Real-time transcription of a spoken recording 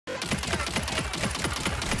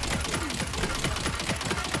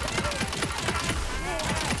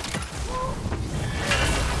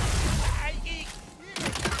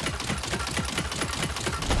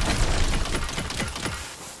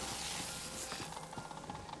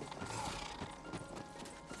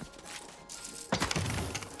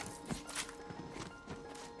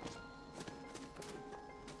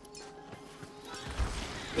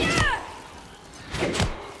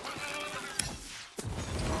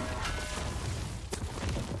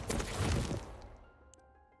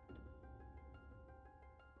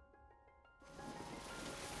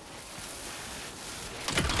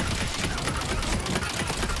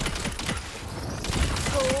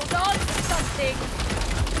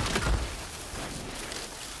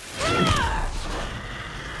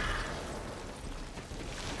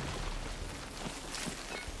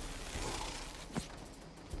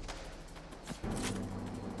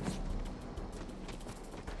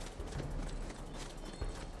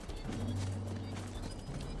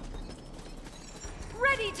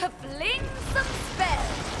ready to fling some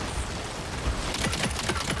spells.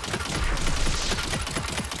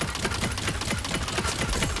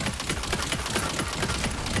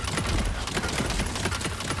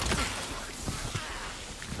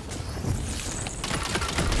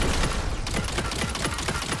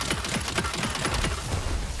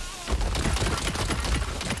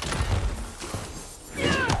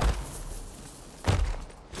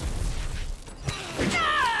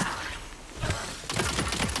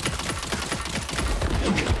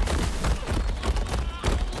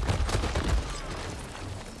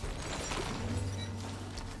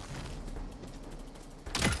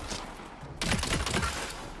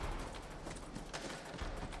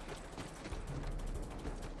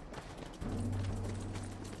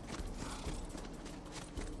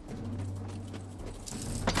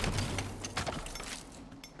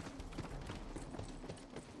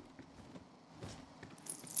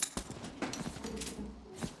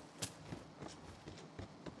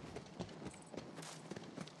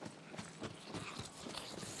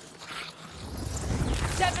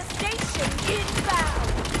 Devastation inbound!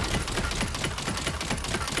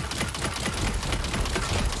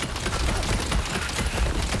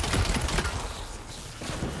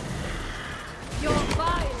 Your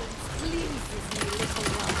violence pleases me, little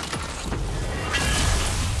one.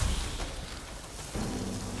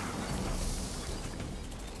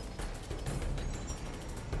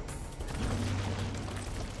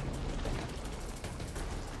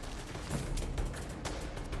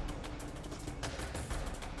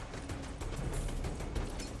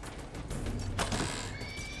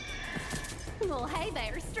 Well, hey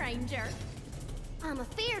there, stranger. I'm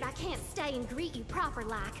afeard I can't stay and greet you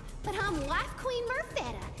proper-like, but I'm Wife Queen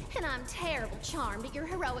Murfetta, and I'm terrible charmed at your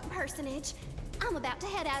heroic personage. I'm about to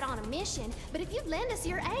head out on a mission, but if you'd lend us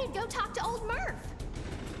your aid, go talk to old Murph.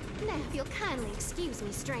 Now, if you'll kindly excuse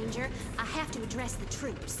me, stranger, I have to address the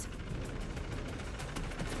troops.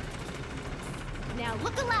 Now,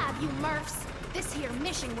 look alive, you Murphs! This here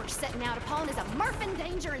mission we're setting out upon is a Murphin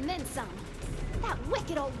danger and then some. That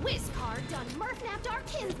wicked old whiz-card done Murph-napped our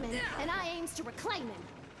kinsman, and I aims to reclaim him.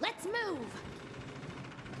 Let's move!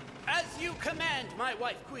 As you command, my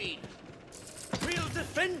Wife Queen. We'll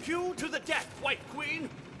defend you to the death, Wife Queen.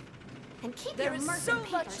 And keep There your is Murph so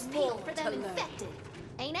and much peepers more peeled for to them learn. infected.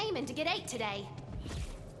 Ain't aiming to get ate today.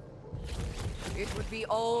 It would be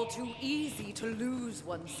all too easy to lose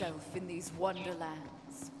oneself in these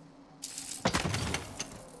Wonderlands.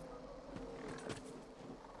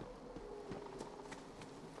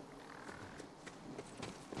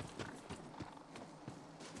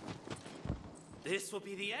 This will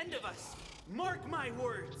be the end of us. Mark my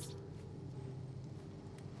words.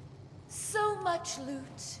 So much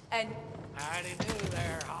loot and Howdy do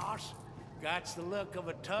there, hoss. Got the look of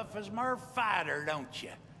a tough as Murph fighter, don't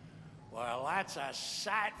you? Well, that's a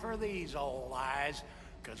sight for these old eyes,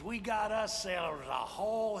 'cause we got ourselves a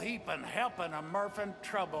whole heapin' helping of Murphin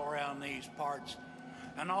trouble around these parts.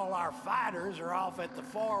 And all our fighters are off at the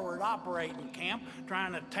forward operating camp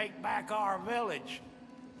trying to take back our village.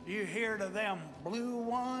 You hear to them blue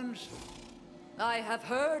ones? I have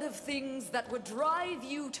heard of things that would drive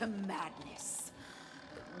you to madness.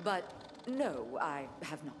 But no, I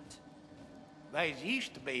have not. They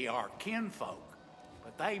used to be our kinfolk,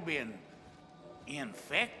 but they've been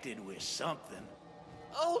infected with something.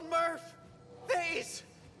 Old Murph! They's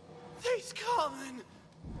coming!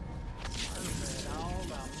 Murph and all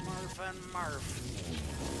the Murph and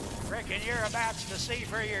Murph. Reckon you're about to see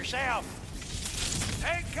for yourself.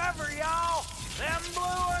 Take cover, y'all! Them blue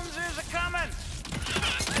ones is a-comin'!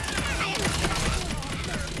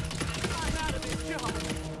 I'm out of this job.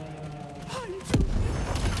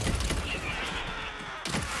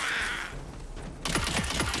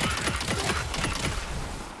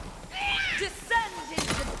 Descend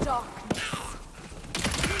into darkness.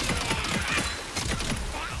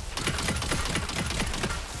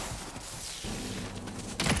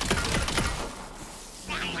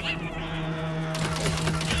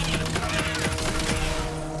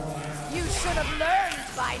 You should have learned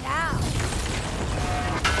by now.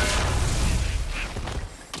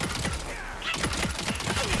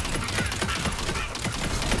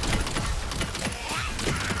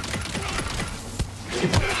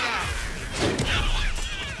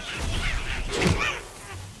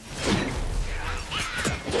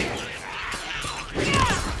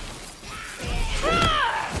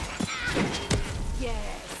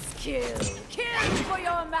 Yes, kill. Kill for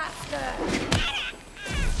your master.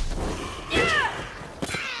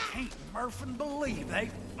 Can't Murphin believe they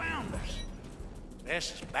found us.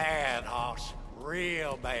 This is bad, hoss.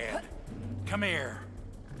 Real bad. Come here.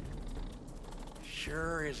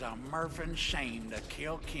 Sure is a Murphin shame to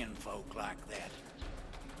kill kinfolk like that.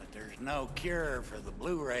 But there's no cure for the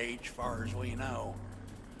Blue Rage, far as we know.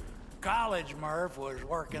 College Murph was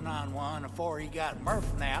working on one before he got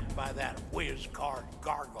Murph-napped by that whiz-cart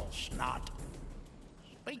gargle snot.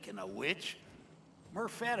 Speaking of which,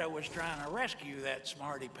 Murfetta was trying to rescue that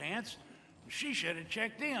smarty pants. She should have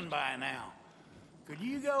checked in by now. Could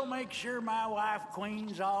you go make sure my wife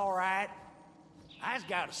Queen's all right? I's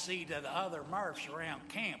got to see to the other Murphs around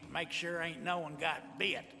camp, make sure ain't no one got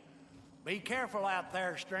bit. Be careful out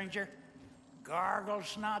there, stranger. Gargle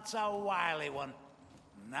snot's a wily one,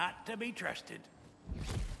 not to be trusted.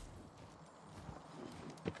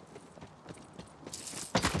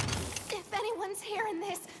 If anyone's hearing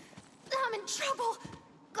this, I'm in trouble.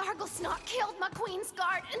 Gargle Snot killed my Queen's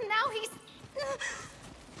guard, and now he's...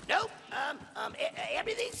 Nope.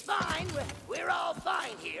 Everything's fine. We're all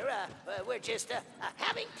fine here. We're just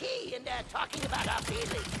having tea and talking about our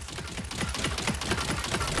feelings.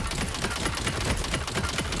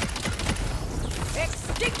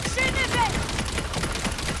 Extinction event!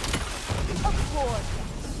 Of course.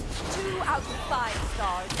 2 out of 5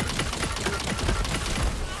 stars.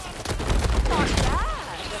 Not bad.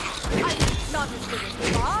 I mean, not as good as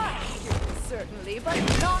mine, certainly, but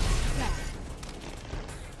not bad.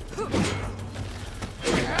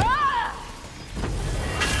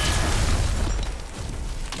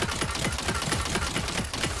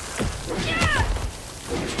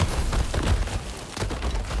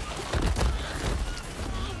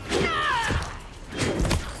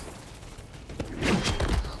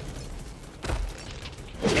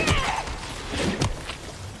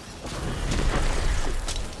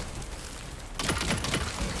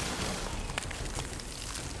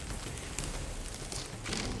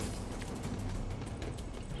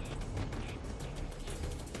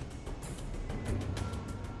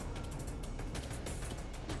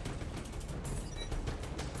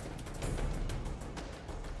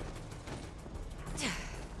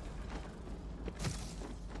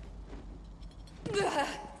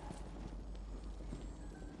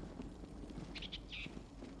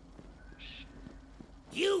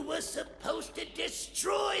 You were supposed to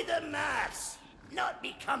destroy the Murphs, not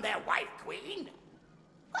become their wife queen.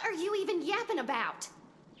 What are you even yapping about?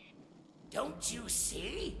 Don't you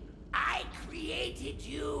see? I created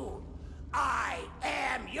you. I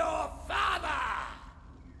am your father.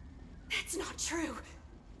 That's not true.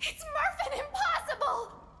 It's Murphin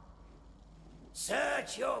impossible!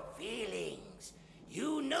 Search your feelings.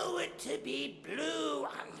 You know it to be blue.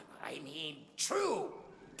 I mean, true.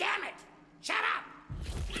 Damn it! Shut up!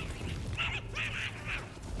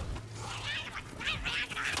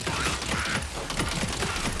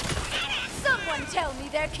 Someone tell me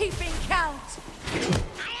they're keeping count!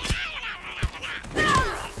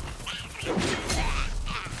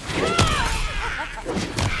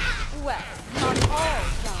 Well, not all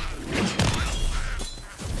done.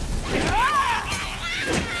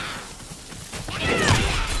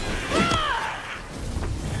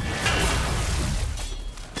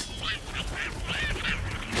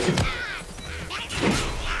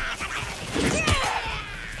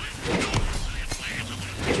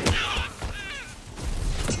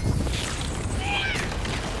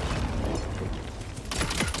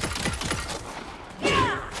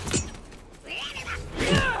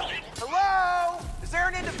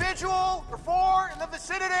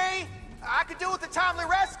 I could do with a timely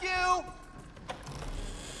rescue!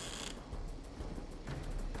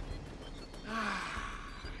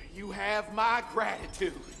 You have my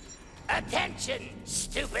gratitude. Attention,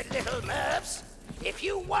 stupid little Murphs. If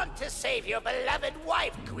you want to save your beloved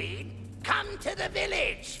wife, Queen, come to the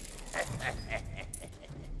village.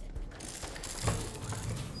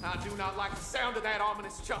 I do not like the sound of that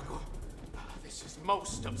ominous chuckle. This is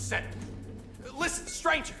most upsetting. Listen,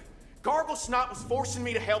 stranger. Gargle Snot was forcing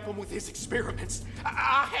me to help him with his experiments.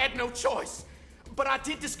 I had no choice. But I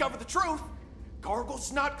did discover the truth. Gargle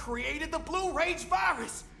Snot created the Blue Rage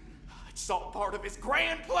virus. It's all part of his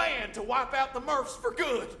grand plan to wipe out the Murphs for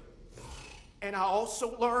good. And I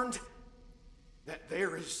also learned that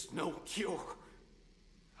there is no cure.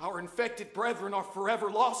 Our infected brethren are forever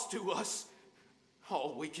lost to us.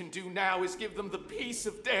 All we can do now is give them the peace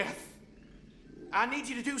of death. I need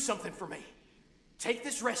you to do something for me. Take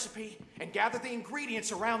this recipe and gather the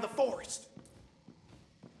ingredients around the forest.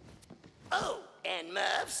 Oh, and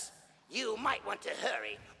Murphs, you might want to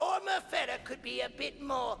hurry, or Murfetta could be a bit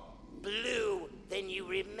more blue than you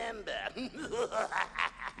remember.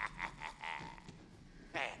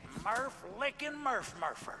 That Murph-licking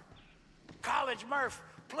Murph-Murpher. College Murph,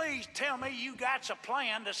 please tell me you got a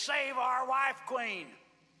plan to save our wife queen.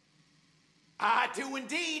 I do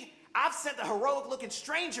indeed. I've sent the heroic-looking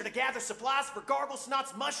stranger to gather supplies for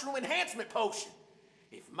Garglesnot's mushroom enhancement potion.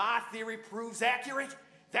 If my theory proves accurate,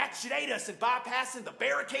 that should aid us in bypassing the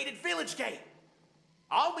barricaded village gate.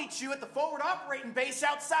 I'll meet you at the forward operating base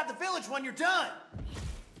outside the village when you're done.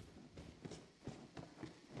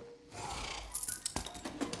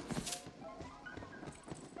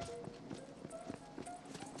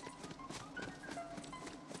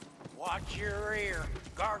 Watch your ear.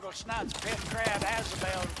 Garglesnot's pet crab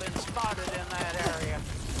Azabel's been spotted in that area.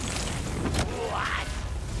 What?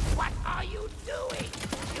 What are you doing?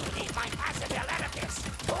 You need my Azabel out of this,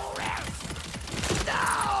 or else...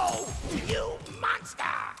 No! You monster!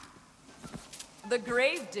 The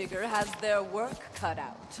gravedigger has their work cut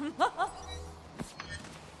out.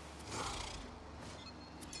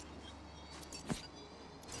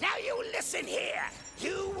 Now you listen here.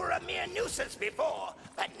 You were a mere nuisance before,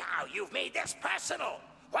 but now you've made this personal.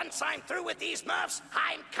 Once I'm through with these Murphs,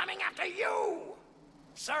 I'm coming after you!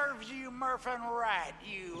 Serves you Murphin' right,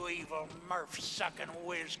 you evil Murph-sucking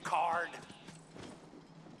whiz-card.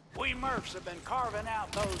 We Murphs have been carving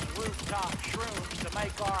out those rooftop shrooms to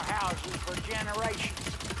make our houses for generations.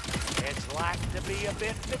 It's like to be a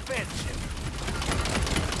bit defensive.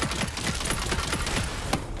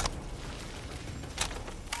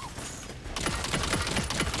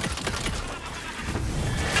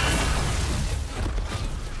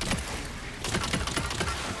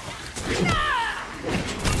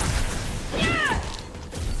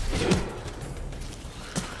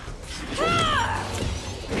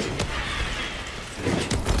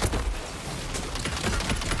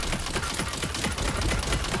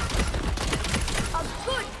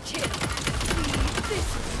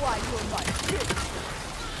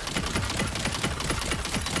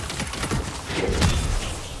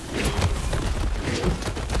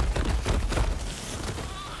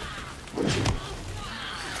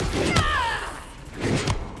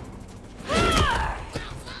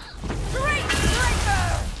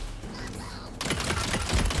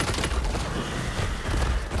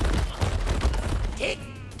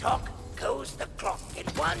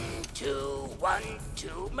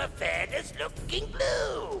 Mephida's looking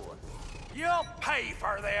blue. You'll pay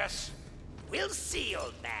for this. We'll see,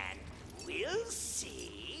 old man. We'll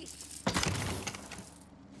see.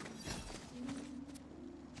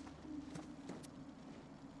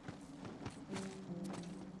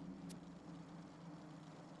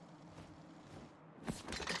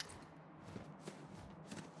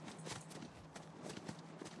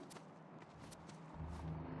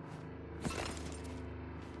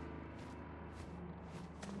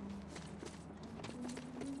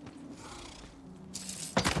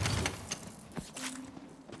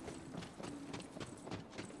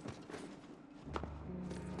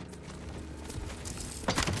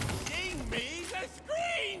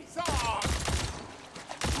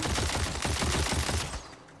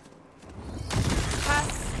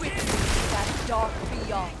 Pass swiftly to that dark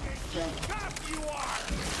beyond, friend. Tough you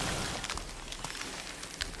are!